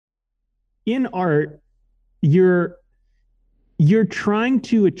in art, you're you're trying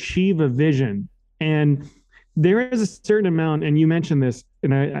to achieve a vision, and there is a certain amount, and you mentioned this,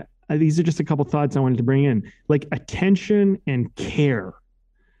 and these are just a couple thoughts I wanted to bring in, like attention and care.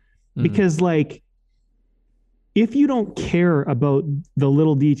 Mm, Because like if you don't care about the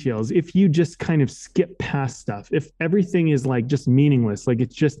little details, if you just kind of skip past stuff, if everything is like just meaningless, like it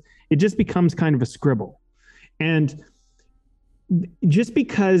just becomes kind of a scribble. And just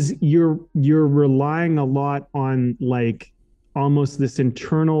because you're relying a lot on like almost this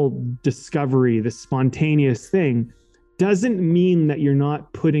internal discovery, this spontaneous thing, doesn't mean that you're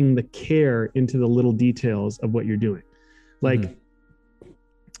not putting the care into the little details of what you're doing. mhm. Like,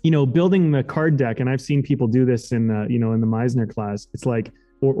 building the card deck, and I've seen people do this in the, in the Meisner class. It's like,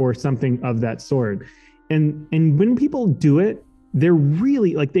 or something of that sort. And when people do it, they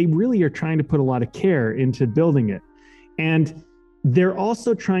really are trying to put a lot of care into building it. And they're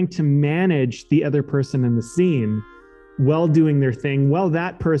also trying to manage the other person in the scene while doing their thing. Well,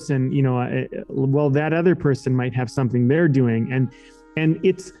 that person, that other person might have something they're doing. And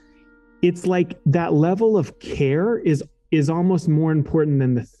it's like that level of care is almost more important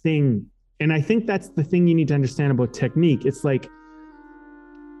than the thing. And I think that's the thing you need to understand about technique. It's like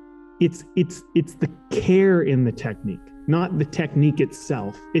it's the care in the technique, not the technique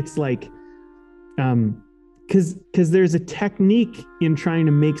itself. It's like because there's a technique in trying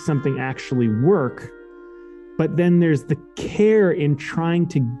to make something actually work, but then there's the care in trying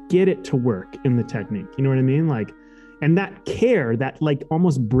to get it to work in the technique. You know what I mean? Like, and that care, that like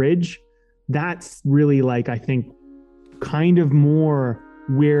almost bridge, that's really like, I think, kind of more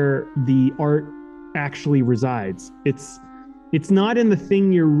where the art actually resides. It's not in the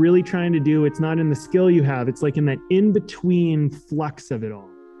thing you're really trying to do. It's not in the skill you have. It's like in that in between flux of it all.